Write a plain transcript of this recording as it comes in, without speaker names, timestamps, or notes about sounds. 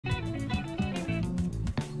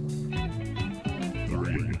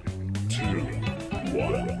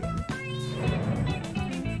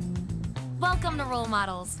Welcome to Role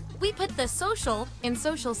Models. We put the social in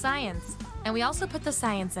social science, and we also put the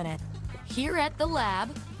science in it. Here at the lab,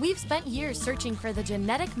 we've spent years searching for the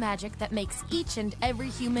genetic magic that makes each and every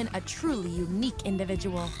human a truly unique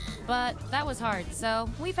individual. But that was hard, so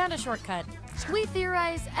we found a shortcut. We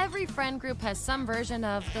theorize every friend group has some version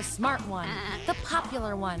of the smart one, the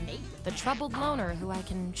popular one, the troubled loner who I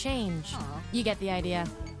can change. You get the idea.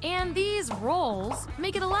 And these roles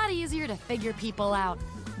make it a lot easier to figure people out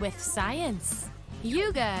with science.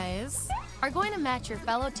 You guys are going to match your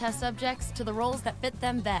fellow test subjects to the roles that fit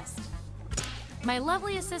them best. My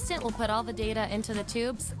lovely assistant will put all the data into the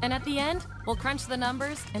tubes, and at the end, we'll crunch the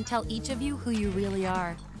numbers and tell each of you who you really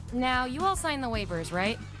are. Now, you all sign the waivers,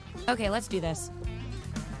 right? Okay, let's do this.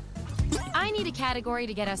 I need a category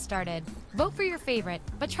to get us started. Vote for your favorite,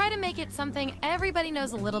 but try to make it something everybody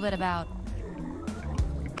knows a little bit about.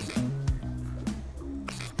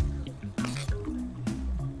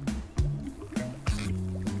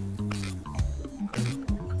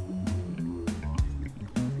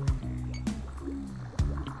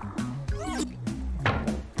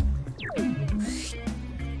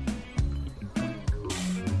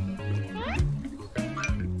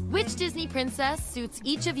 Which Disney princess suits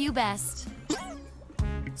each of you best?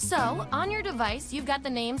 So, on your device, you've got the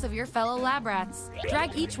names of your fellow lab rats.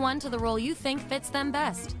 Drag each one to the role you think fits them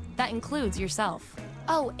best. That includes yourself.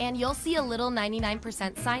 Oh, and you'll see a little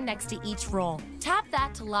 99% sign next to each role. Tap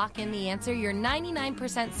that to lock in the answer you're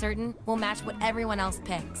 99% certain will match what everyone else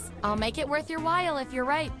picks. I'll make it worth your while if you're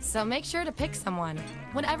right, so make sure to pick someone.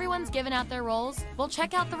 When everyone's given out their roles, we'll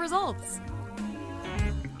check out the results.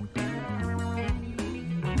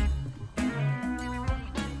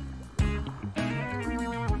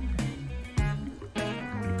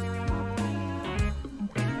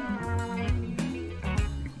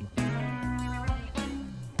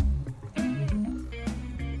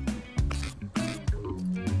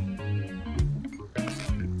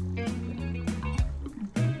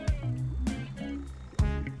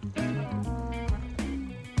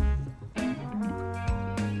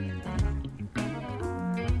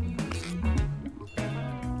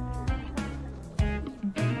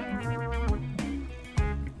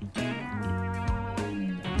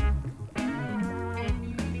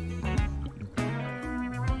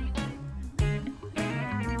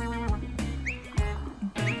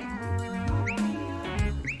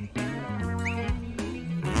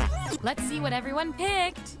 Let's see what everyone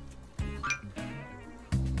picked.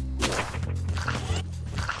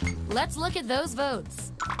 Let's look at those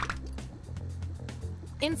votes.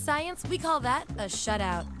 In science, we call that a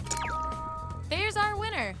shutout. There's our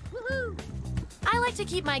winner. Woohoo! I like to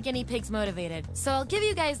keep my guinea pigs motivated, so I'll give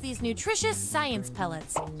you guys these nutritious science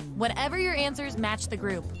pellets. Whatever your answers, match the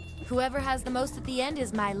group. Whoever has the most at the end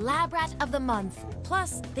is my lab rat of the month.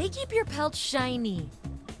 Plus, they keep your pelts shiny.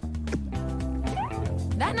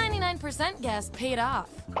 That 99% guess paid off.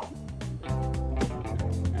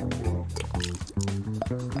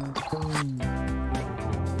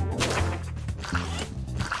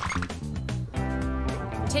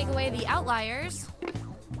 Take away the outliers.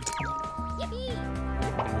 Yippee!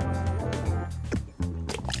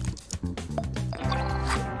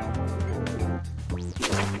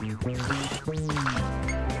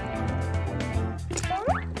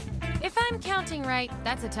 If I'm counting right,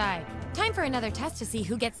 that's a tie. Time for another test to see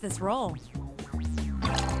who gets this role.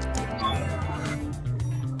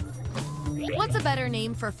 What's a better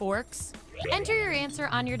name for forks? Enter your answer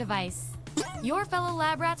on your device. Your fellow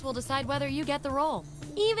lab rats will decide whether you get the role.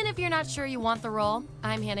 Even if you're not sure you want the role,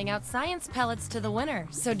 I'm handing out science pellets to the winner,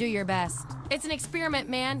 so do your best. It's an experiment,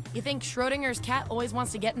 man. You think Schrodinger's cat always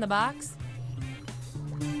wants to get in the box?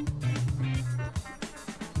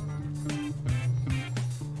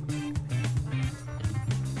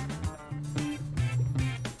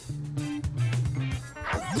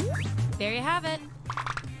 There you have it.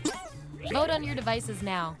 Vote on your devices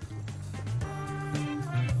now.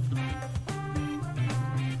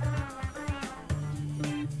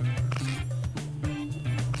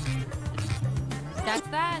 That's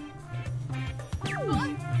that.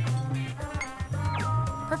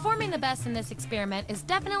 Performing the best in this experiment is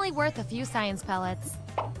definitely worth a few science pellets.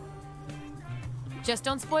 Just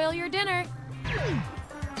don't spoil your dinner.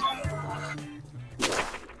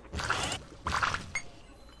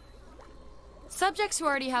 Subjects who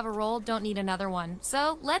already have a role don't need another one,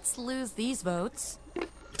 so let's lose these votes.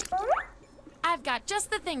 I've got just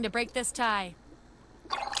the thing to break this tie.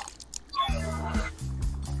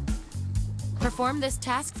 Perform this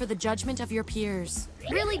task for the judgment of your peers.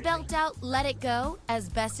 Really belt out Let It Go as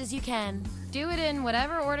best as you can. do it in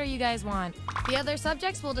whatever order you guys want. The other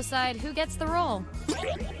subjects will decide who gets the role.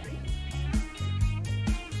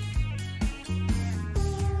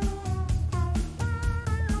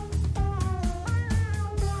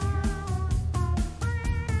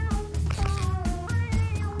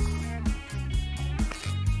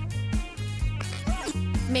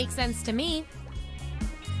 Makes sense to me.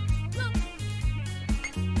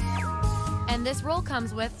 And this roll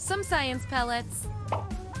comes with some science pellets.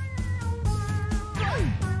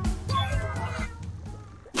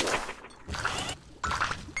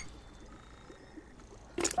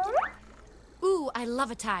 Ooh, I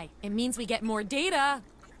love a tie. It means we get more data.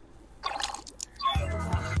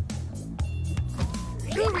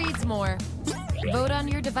 Who reads more? Vote on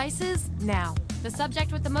your devices now. The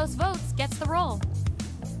subject with the most votes gets the roll.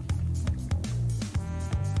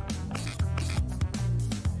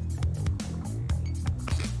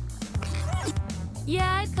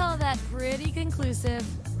 Yeah, I'd call that pretty conclusive.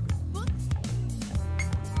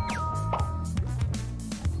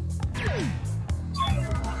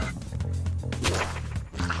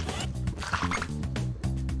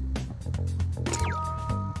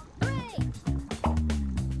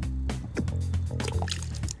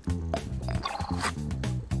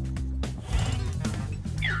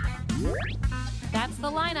 That's the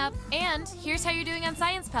lineup, and here's how you're doing on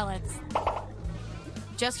science pellets.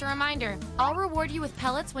 Just a reminder, I'll reward you with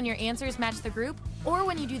pellets when your answers match the group or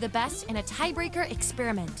when you do the best in a tiebreaker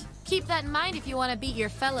experiment. Keep that in mind if you want to beat your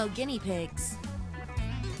fellow guinea pigs.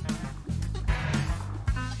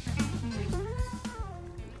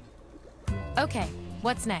 Okay,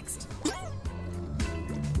 what's next?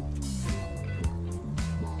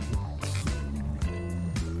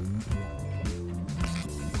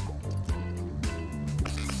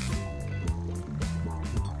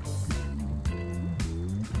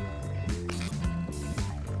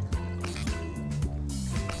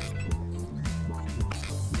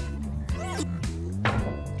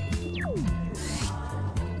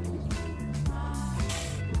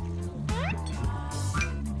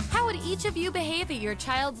 Each of you behave at your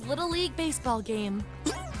child's Little League baseball game.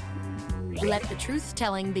 Let the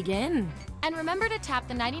truth-telling begin. And remember to tap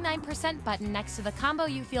the 99% button next to the combo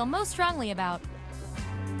you feel most strongly about.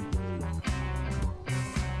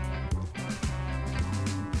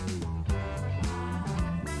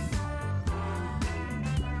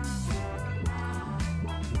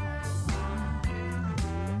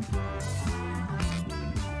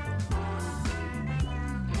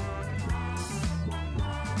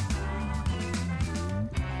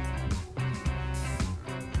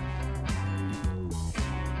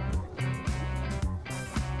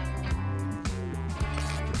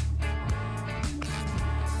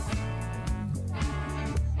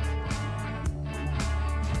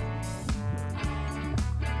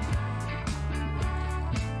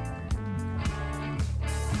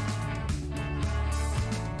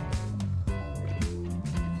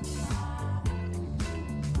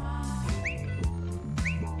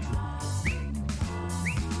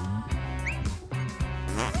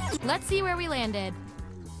 Let's see where we landed.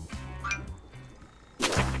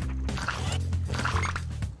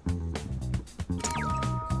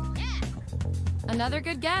 Another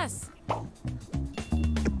good guess.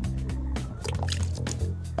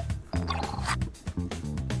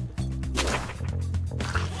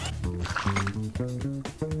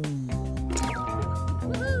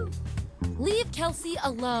 Leave Kelsey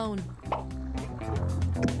alone.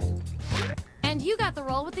 And you got the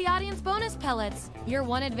roll with the audience bonus pellets. You're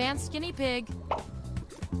one advanced guinea pig.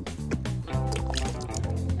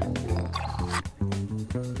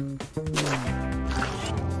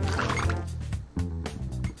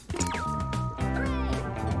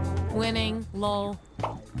 Winning, lol.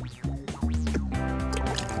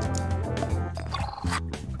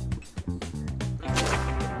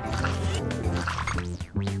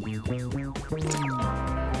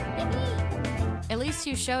 At least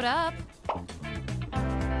you showed up.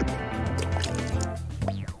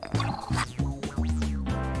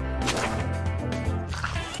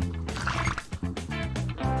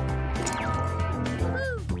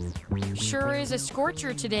 Sure is a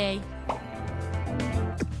scorcher today.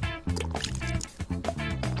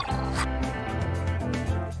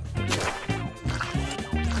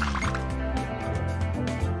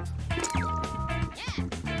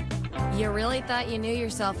 You really thought you knew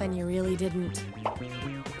yourself and you really didn't.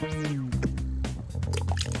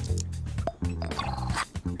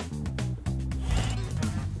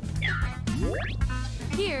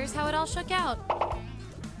 Here's how it all shook out.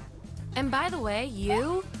 And by the way,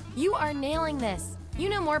 you are nailing this. You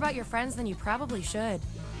know more about your friends than you probably should.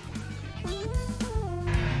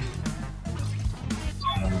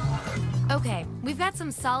 Okay, we've got some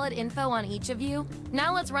solid info on each of you.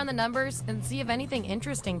 Now let's run the numbers and see if anything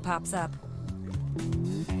interesting pops up.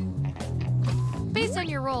 Based on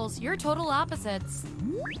your roles, you're total opposites.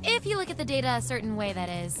 If you look at the data a certain way, that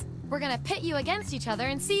is. We're gonna pit you against each other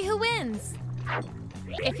and see who wins.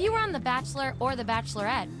 If you were on The Bachelor or The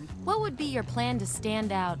Bachelorette, what would be your plan to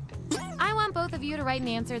stand out? I want both of you to write an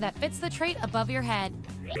answer that fits the trait above your head.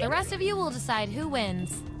 The rest of you will decide who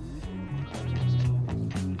wins.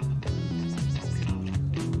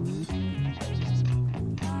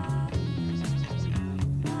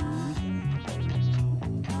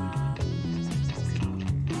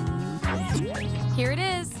 Here it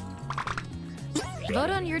is.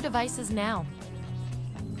 Vote on your devices now.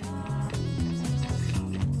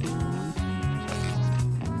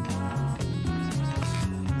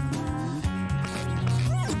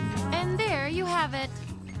 And there you have it.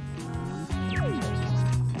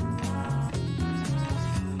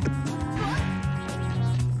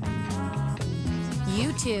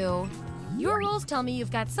 You two. Your roles tell me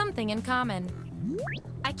you've got something in common.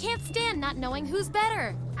 I can't stand not knowing who's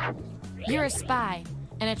better. You're a spy.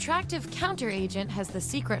 An attractive counter-agent has the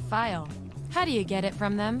secret file. How do you get it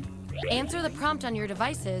from them? Answer the prompt on your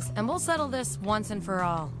devices, and we'll settle this once and for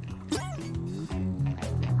all.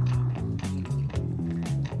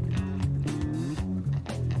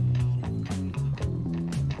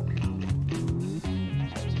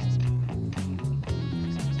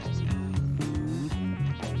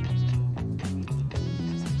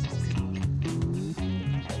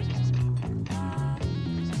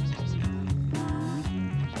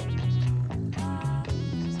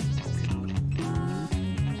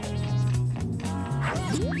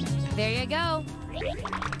 There you go.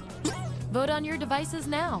 Vote on your devices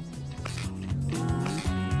now.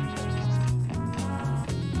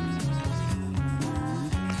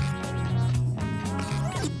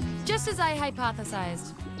 Just as I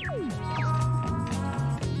hypothesized.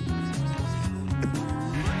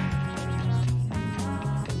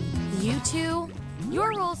 You two,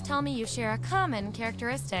 your roles tell me you share a common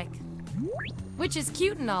characteristic. Which is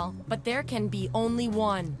cute and all, but there can be only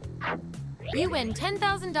one. You win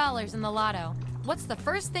 $10,000 in the lotto. What's the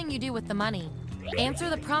first thing you do with the money? Answer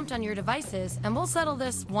the prompt on your devices, and we'll settle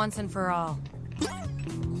this once and for all.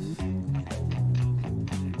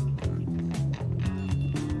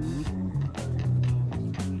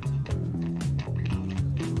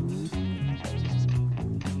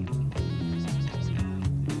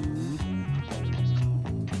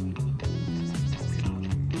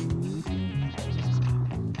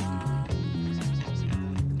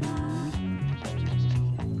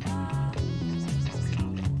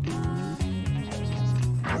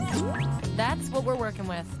 That's what we're working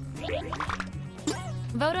with.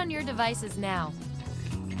 Vote on your devices now.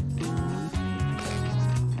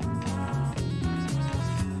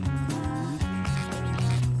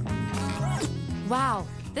 Wow,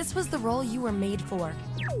 this was the role you were made for.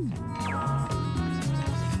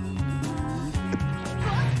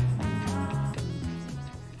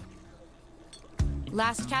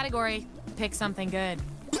 Last category, pick something good.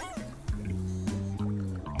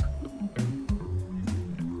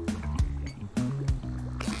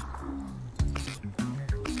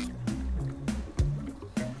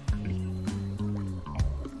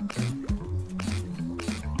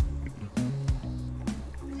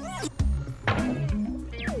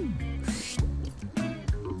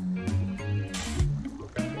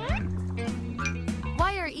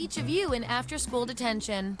 Why are each of you in after-school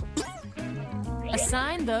detention?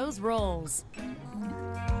 Assign those roles.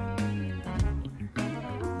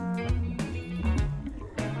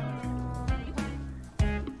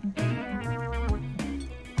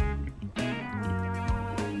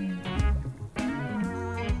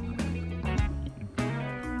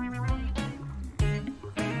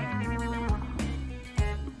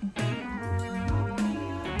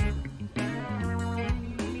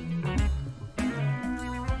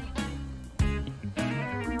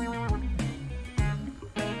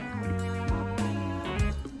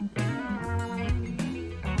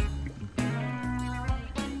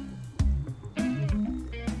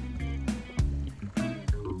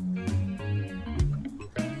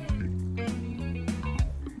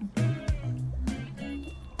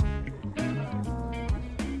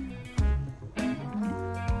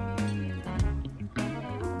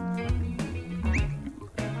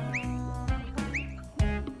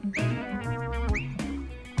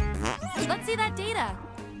 Let's see that data.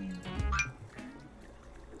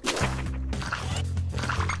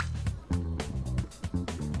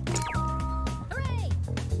 Hooray!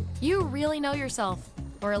 You really know yourself,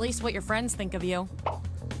 or at least what your friends think of you.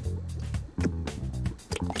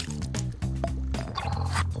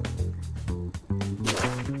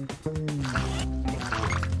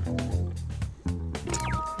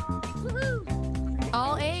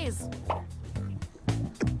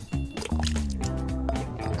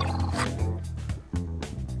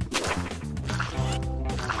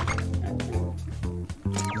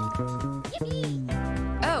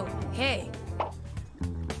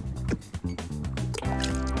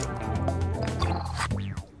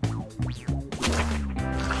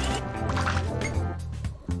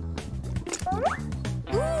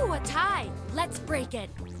 like it.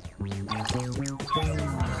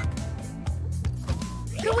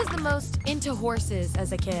 Who was the most into horses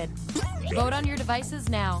as a kid? Vote on your devices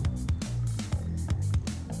now.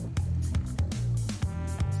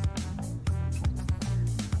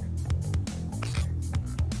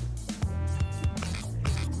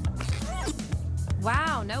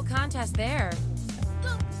 Wow, no contest there.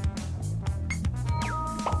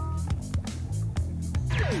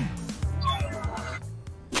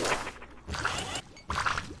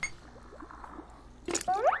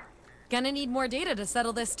 Gonna need more data to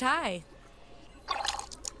settle this tie.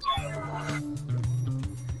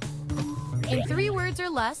 In 3 words or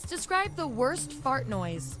less, describe the worst fart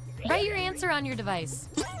noise. Write your answer on your device.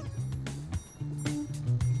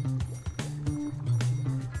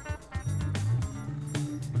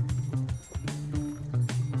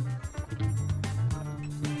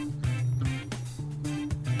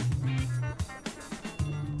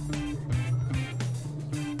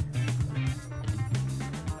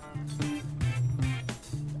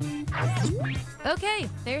 Okay,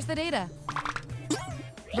 there's the data.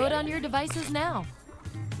 Vote on your devices now.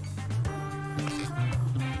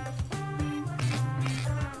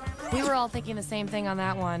 We were all thinking the same thing on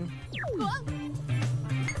that one.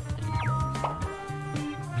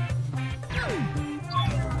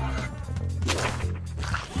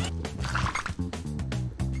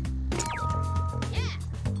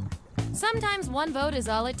 Sometimes one vote is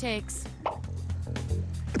all it takes.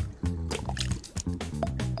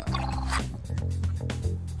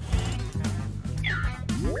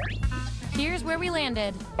 Here's where we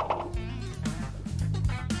landed.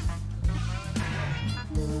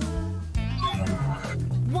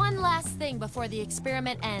 One last thing before the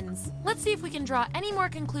experiment ends. Let's see if we can draw any more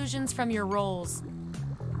conclusions from your roles.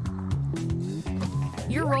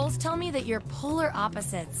 Your roles tell me that you're polar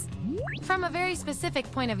opposites. From a very specific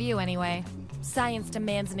point of view, anyway. Science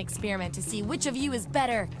demands an experiment to see which of you is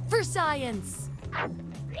better for science.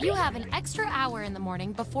 You have an extra hour in the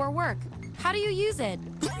morning before work. How do you use it?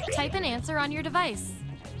 Type an answer on your device.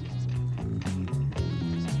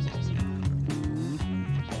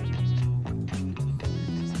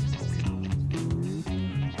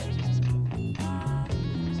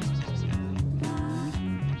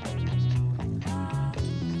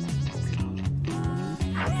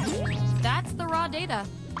 That's the raw data.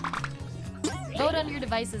 Vote on your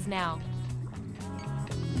devices now.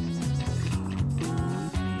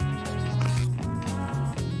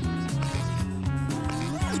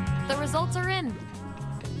 The results are in.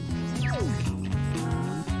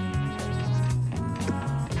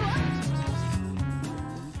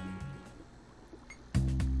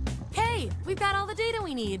 Hey, we've got all the data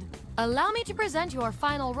we need. Allow me to present your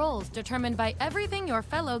final roles determined by everything your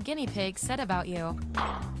fellow guinea pigs said about you.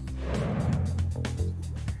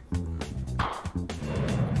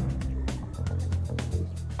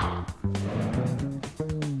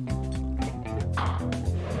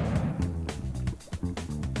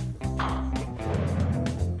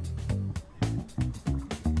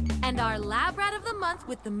 And our lab rat of the month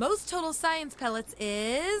with the most total science pellets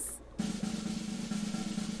is...